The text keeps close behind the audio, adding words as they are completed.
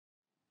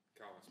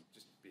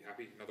just be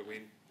happy, another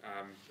win,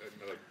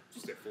 another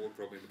step forward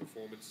probably in the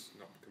performance,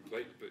 not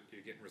complete, but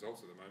you're getting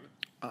results at the moment.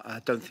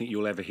 I don't think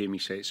you'll ever hear me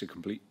say it's a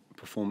complete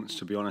performance,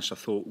 to be honest. I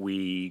thought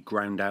we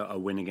ground out a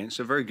win against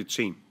a very good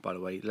team, by the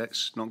way.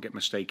 Let's not get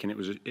mistaken. It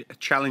was a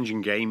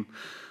challenging game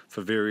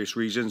for various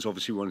reasons.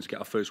 Obviously, we wanted to get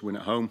our first win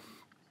at home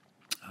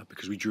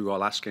because we drew our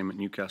last game at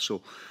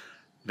Newcastle.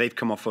 They've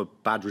come off a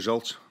bad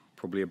result,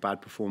 probably a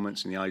bad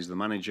performance in the eyes of the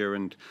manager,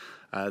 and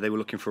they were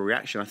looking for a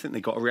reaction. I think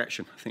they got a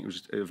reaction. I think it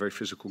was a very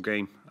physical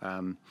game.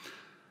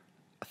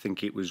 I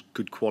think it was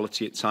good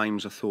quality at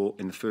times. I thought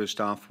in the first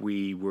half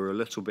we were a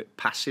little bit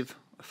passive.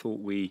 I thought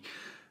we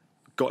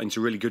got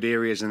into really good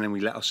areas and then we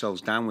let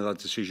ourselves down with our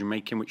decision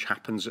making, which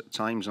happens at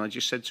times. And I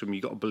just said to them,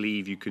 you've got to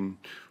believe you can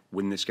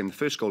win this game. The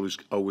first goal is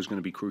always going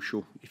to be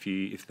crucial.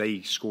 If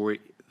they score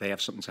it, they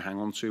have something to hang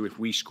on to. If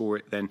we score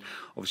it, then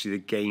obviously the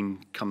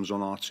game comes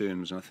on our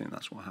terms, and I think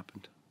that's what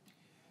happened.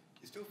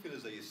 You still feel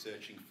as though you're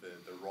searching for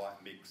the right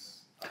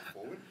mix up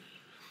forward?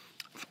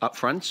 Up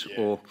front? Yeah.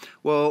 Or,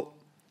 well,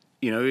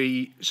 you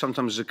know,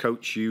 sometimes as a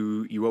coach,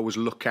 you always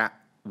look at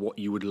what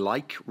you would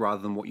like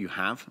rather than what you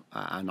have.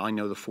 And I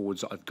know the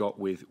forwards that I've got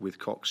with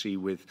Coxey,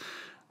 with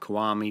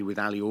Kouame, with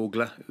Ali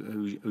Ogla,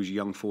 who's a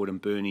young forward,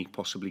 and Bernie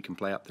possibly can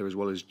play up there, as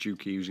well as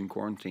Juki, who's in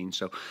quarantine.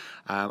 So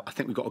I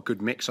think we've got a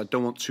good mix. I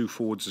don't want two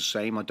forwards the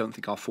same. I don't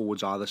think our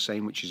forwards are the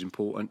same, which is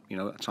important. You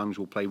know, at times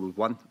we'll play with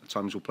one, at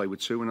times we'll play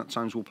with two, and at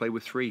times we'll play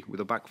with three,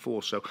 with a back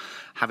four. So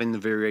having the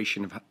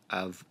variation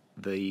of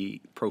the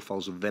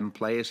profiles of them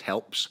players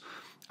helps.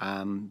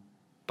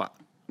 But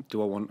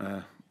do I want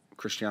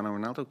Cristiano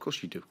Ronaldo? Of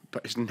course you do.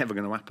 But it's never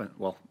going to happen.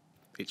 Well,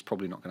 it's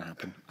probably not going to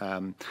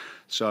happen.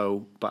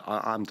 But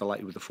I'm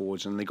delighted with the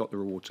forwards, and they got the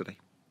reward today.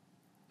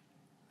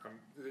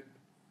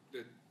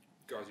 The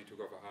guys you took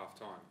off at half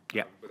time,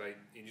 yeah. Were they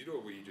injured,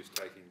 or were you just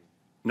taking...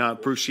 No,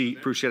 Brucey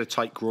had a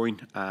tight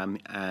groin.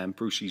 And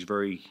Brucey's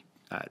very,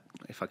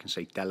 if I can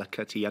say,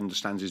 delicate. He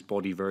understands his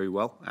body very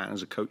well. And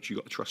as a coach, you've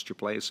got to trust your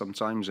players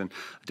sometimes. And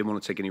I didn't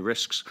want to take any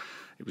risks.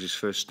 It was his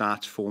first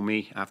start for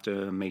me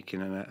after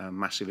making a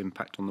massive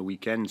impact on the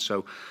weekend.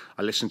 So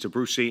I listened to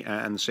Brucey,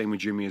 and the same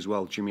with Jimmy as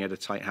well. Jimmy had a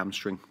tight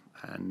hamstring,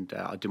 and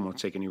I didn't want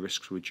to take any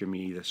risks with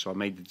Jimmy either. So I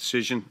made the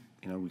decision.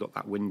 You know, we got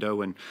that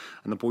window, and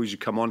the boys who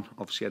come on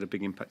obviously had a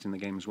big impact in the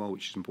game as well,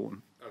 which is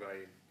important. Are they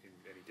in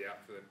any doubt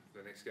for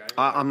the next game?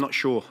 I'm not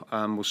sure.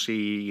 We'll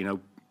see, you know,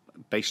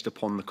 based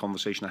upon the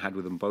conversation I had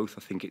with them both.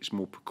 I think it's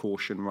more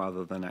precaution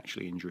rather than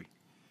actually injury.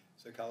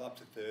 So, Carl, up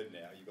to third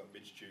now, you've got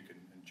Mitch Duke and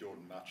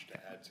Jordan Much to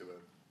add to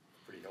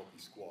a pretty healthy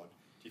squad.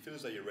 Do you feel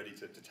as though you're ready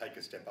to take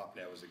a step up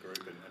now as a group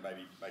and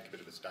maybe make a bit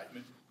of a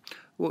statement?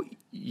 Well,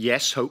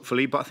 yes,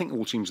 hopefully, but I think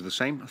all teams are the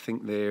same. I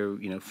think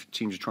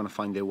teams are trying to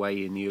find their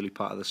way in the early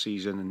part of the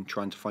season and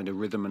trying to find a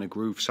rhythm and a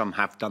groove. Some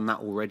have done that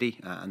already,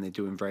 and they're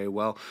doing very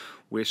well.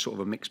 We're sort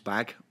of a mixed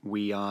bag.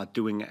 We are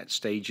doing it at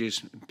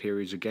stages,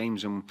 periods of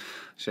games, and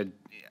said,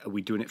 are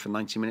we doing it for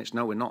 90 minutes?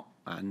 No, we're not.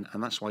 And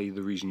that's why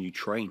the reason you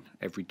train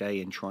every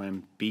day and try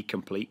and be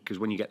complete, because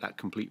when you get that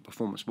complete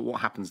performance. But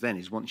what happens then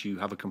is once you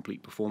have a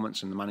complete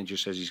performance and the manager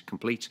says he's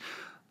complete,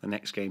 the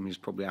next game is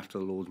probably after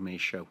the Lord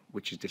Mayor's show,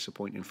 which is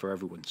disappointing for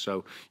everyone. So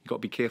you've got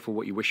to be careful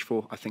what you wish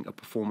for. I think a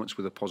performance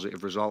with a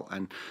positive result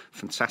and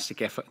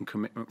fantastic effort and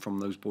commitment from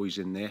those boys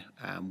in there,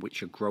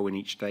 which are growing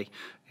each day,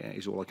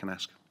 is all I can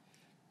ask.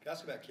 Can I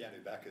ask about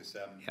Keanu Bacchus?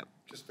 Yep.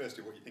 Just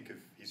firstly, what you think of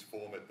his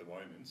form at the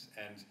moment,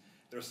 and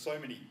there are so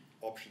many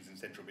options in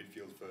central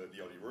midfield for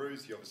the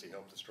Olyroos. He obviously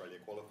helped Australia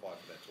qualify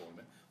for that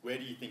tournament. Where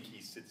do you think he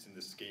sits in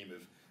the scheme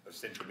of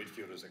central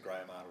midfielders that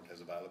Graham Arnold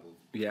has available?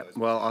 Yeah,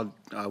 well,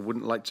 I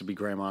wouldn't like to be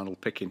Graham Arnold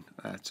picking,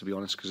 to be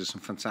honest, because there's some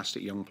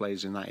fantastic young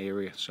players in that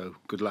area. So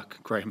good luck,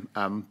 Graham.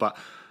 But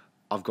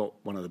I've got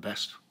one of the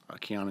best.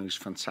 Keanu's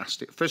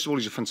fantastic. First of all,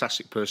 he's a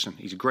fantastic person.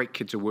 He's a great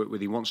kid to work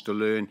with. He wants to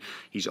learn.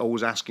 He's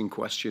always asking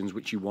questions,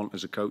 which you want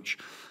as a coach.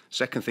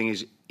 Second thing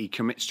is he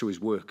commits to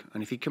his work.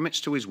 And if he commits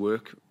to his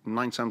work,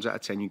 9 times out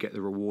of 10, you get the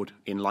reward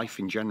in life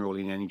in general,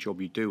 in any job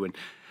you do. And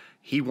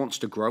he wants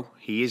to grow.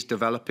 He is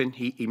developing.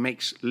 He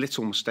makes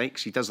little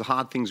mistakes. He does the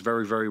hard things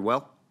very, very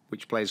well,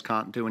 which players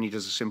can't do, and he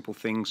does the simple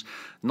things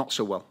not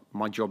so well.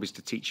 My job is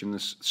to teach him the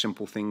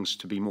simple things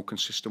to be more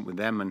consistent with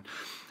them.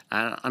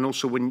 And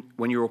also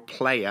when you're a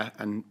player,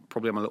 and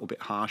probably I'm a little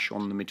bit harsh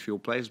on the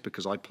midfield players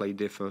because I played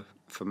there for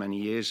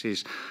many years,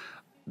 is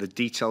the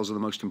details are the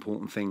most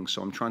important thing.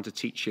 So I'm trying to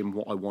teach him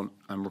what I want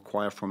and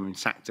require from him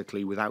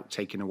tactically without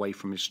taking away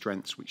from his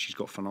strengths, which he's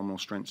got phenomenal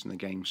strengths in the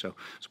game. So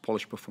it's a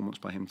polished performance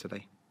by him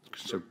today.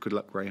 So good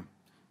luck, Graham.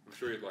 I'm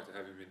sure you'd like to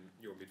have him in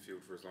your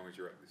midfield for as long as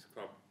you're at this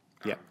club,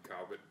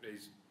 Carl, but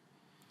he's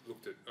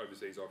looked at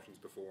overseas options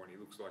before, and he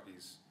looks like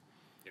he's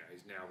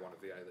now one of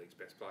the A-League's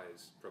best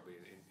players, probably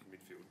in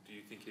midfield. Do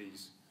you think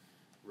he's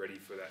ready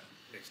for that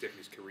next step in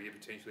his career,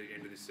 potentially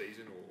end of this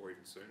season or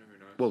even sooner? Who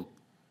knows? Well,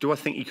 do I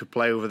think he could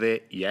play over there?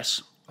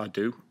 Yes, I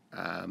do.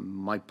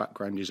 My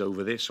background is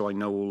over there, so I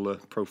know all the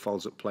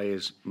profiles that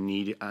players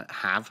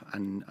have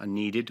and are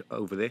needed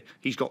over there.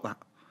 He's got that,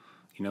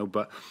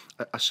 But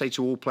I say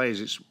to all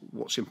players,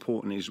 what's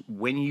important is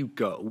when you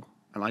go,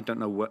 and I don't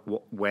know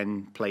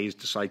when players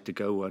decide to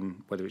go,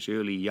 and whether it's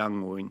early,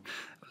 young, or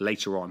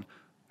later on,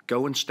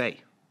 go and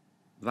stay.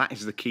 That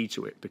is the key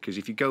to it, because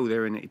if you go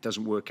there and it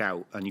doesn't work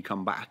out and you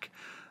come back,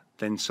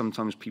 then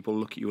sometimes people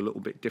look at you a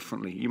little bit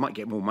differently. You might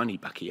get more money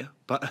back here,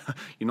 but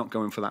you're not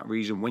going for that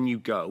reason. When you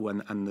go,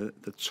 and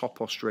the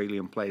top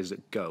Australian players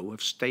that go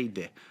have stayed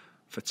there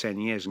for 10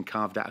 years and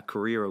carved out a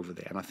career over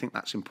there. And I think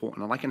that's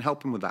important. And I can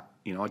help him with that.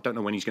 You know, I don't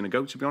know when he's going to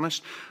go, to be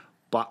honest,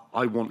 but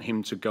I want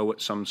him to go at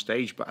some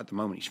stage. But at the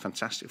moment, he's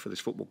fantastic for this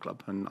football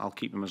club, and I'll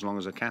keep him as long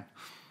as I can.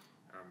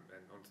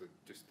 And on to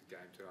just the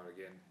game tonight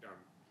again.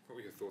 What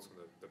were your thoughts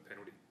on the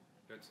penalty?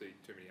 You don't see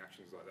too many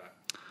actions like that.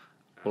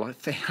 Well, I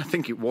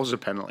think it was a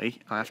penalty,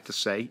 I have to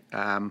say.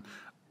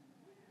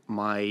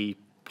 My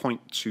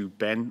point to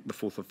Ben, the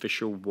fourth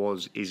official,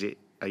 was, is it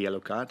a yellow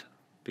card?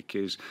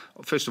 Because,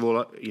 first of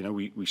all, you know,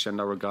 we send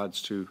our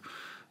regards to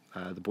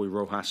the boy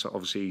Rojas.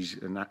 Obviously, he's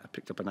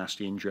picked up a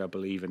nasty injury, I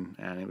believe, and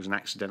it was an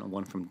accidental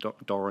one from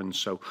Doran.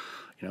 So,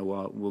 you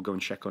know, we'll go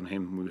and check on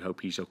him. We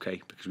hope he's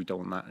okay, because we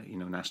don't want that, you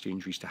know, nasty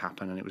injuries to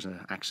happen. And it was an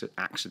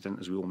accident,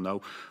 as we all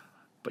know.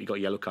 But he got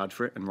a yellow card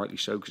for it, and rightly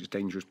so, because it's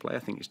dangerous play. I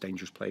think it's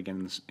dangerous play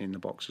again in the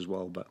box as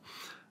well. But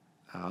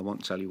I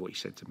won't tell you what he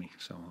said to me,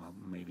 so I'll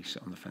maybe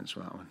sit on the fence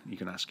with that one. You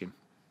can ask him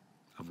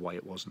of why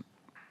it wasn't.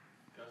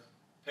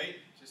 Pete,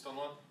 just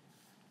online.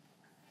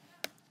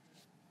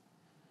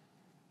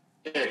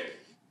 Yeah.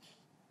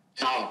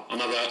 Oh,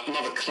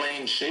 another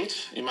clean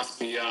sheet. You must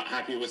be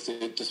happy with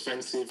the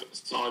defensive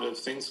side of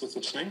things with the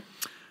team.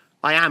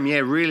 I am, yeah,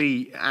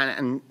 really,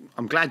 and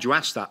I'm glad you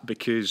asked that,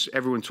 because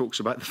everyone talks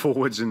about the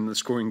forwards and the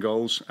scoring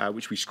goals,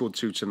 which we scored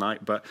 2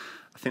 tonight, but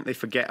I think they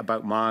forget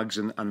about Margs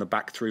and the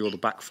back 3 or the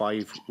back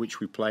 5, which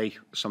we play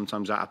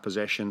sometimes out of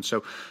possession.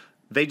 So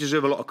they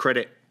deserve a lot of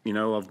credit. You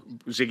know,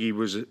 Ziggy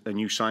was a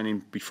new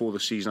signing before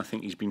the season. I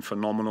think he's been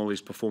phenomenal,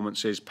 his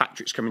performances.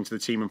 Patrick's come into the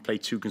team and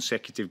played 2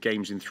 consecutive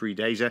games in 3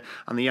 days. And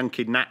the young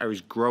kid Natter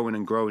is growing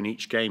and growing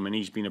each game, and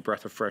he's been a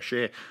breath of fresh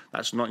air.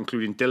 That's not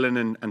including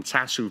Dylan and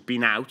Tass, who've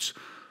been out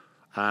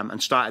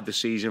and started the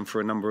season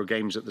for a number of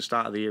games at the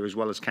start of the year, as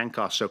well as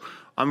Kankar. So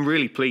I'm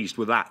really pleased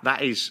with that.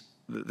 That is,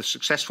 the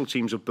successful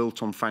teams are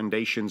built on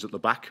foundations at the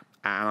back,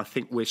 and I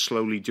think we're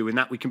slowly doing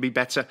that. We can be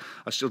better.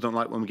 I still don't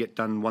like when we get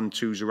done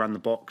 1-2s around the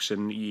box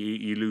and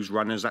you lose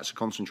runners. That's a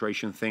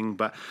concentration thing.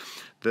 But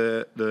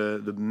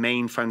the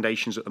main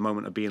foundations at the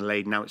moment are being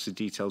laid. Now it's the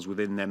details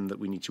within them that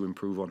we need to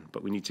improve on.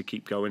 But we need to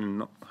keep going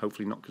and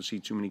hopefully not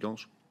concede too many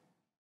goals.